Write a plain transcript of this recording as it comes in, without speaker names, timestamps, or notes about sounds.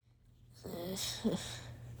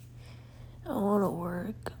I want to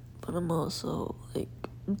work, but I'm also, like,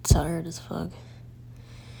 tired as fuck.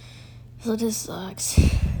 So this sucks.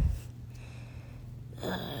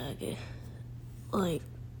 Okay. Like,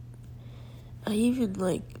 I even,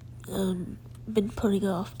 like, been putting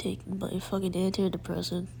off taking my fucking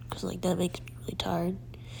antidepressant, because, like, that makes me really tired.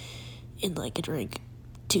 And, like, I drank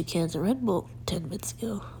 2 cans of Red Bull 10 minutes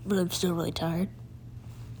ago, but I'm still really tired.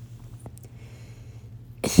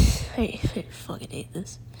 I fucking hate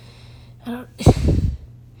this. I'm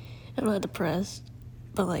not depressed,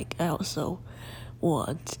 but, like, I also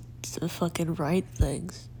want to fucking write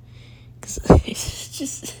things. Cause it's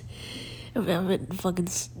just, I've been fucking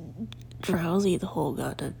drowsy the whole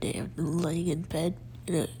goddamn day. I've been laying in bed,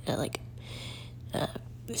 and I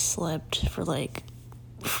slept for like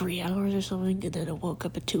 3 hours or something, and then I woke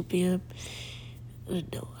up at 2 p.m.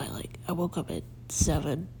 No, I woke up at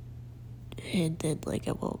 7, and then like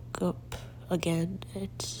I woke up again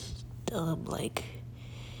at like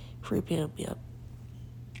 3 p.m. Yep.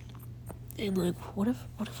 And like, what have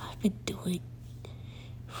I been doing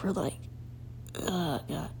for like,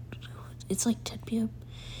 God, it's like 10 p.m.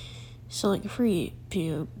 So like 3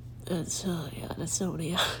 p.m. That's that's so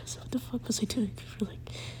many hours. What the fuck was I doing for like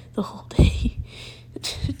the whole day?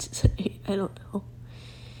 I don't know.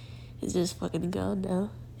 It's just fucking gone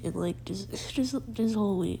now. And like just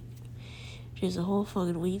whole week. Just a whole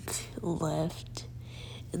fucking week left.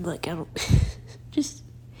 And like I don't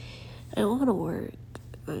I want to work,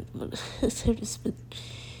 but I've just been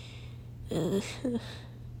I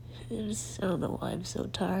don't know why I'm so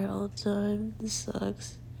tired all the time. This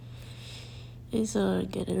sucks. I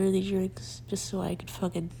started getting early drinks just so I could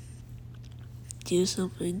fucking do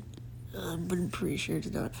something. But I'm pretty sure it's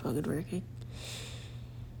not fucking working.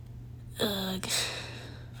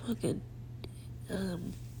 Fucking,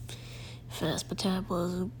 fast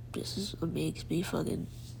metabolism just is what makes me fucking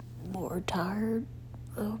more tired.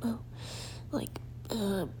 I don't know. Like,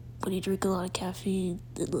 when you drink a lot of caffeine,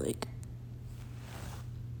 then like,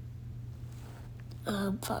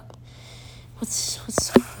 fuck.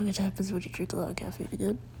 What happens when you drink a lot of caffeine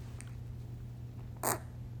again?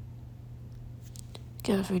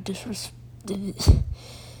 Caffeine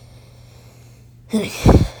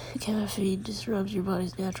Caffeine disrupts your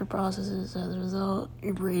body's natural processes. As a result,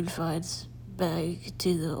 your brain fights back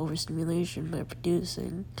to the overstimulation by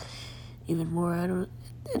producing even more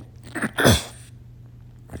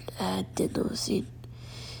adenosine.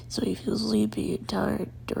 So you feel sleepy and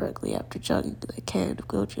tired directly after chugging a can of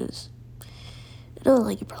goat juice. I know,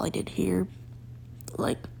 like, you probably didn't hear,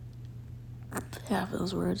 like, half of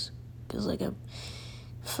those words, because, like, I'm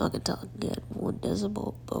fucking talking at 1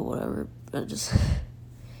 decibel, but whatever.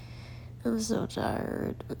 I'm so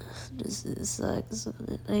tired. It sucks.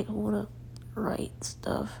 I wanna write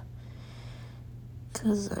stuff,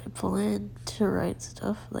 cause I plan to write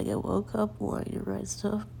stuff. Like, I woke up wanting to write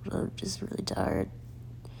stuff, but I'm just really tired.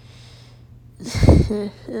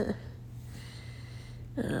 I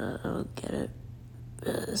don't get it.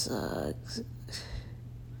 It sucks.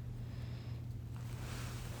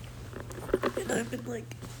 And I've been,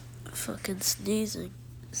 like, fucking sneezing,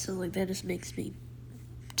 so, like, that just makes me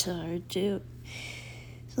tired too.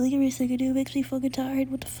 So like everything I do makes me fucking tired.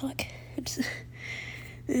 What the fuck? This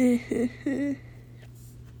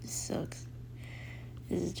sucks.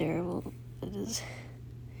 This is terrible. It is.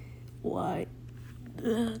 Why?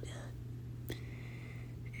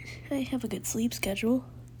 I have a good sleep schedule.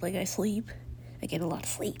 Like, I sleep. I get a lot of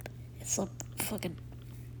sleep. I slept fucking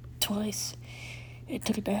twice. I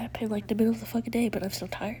took a nap in like the middle of the fucking day, but I'm so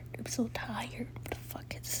tired. I'm so tired. What the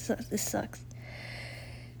fuck? This sucks.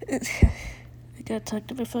 I gotta talk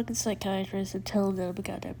to my fucking psychiatrist and tell him that I'm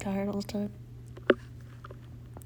goddamn tired all the time.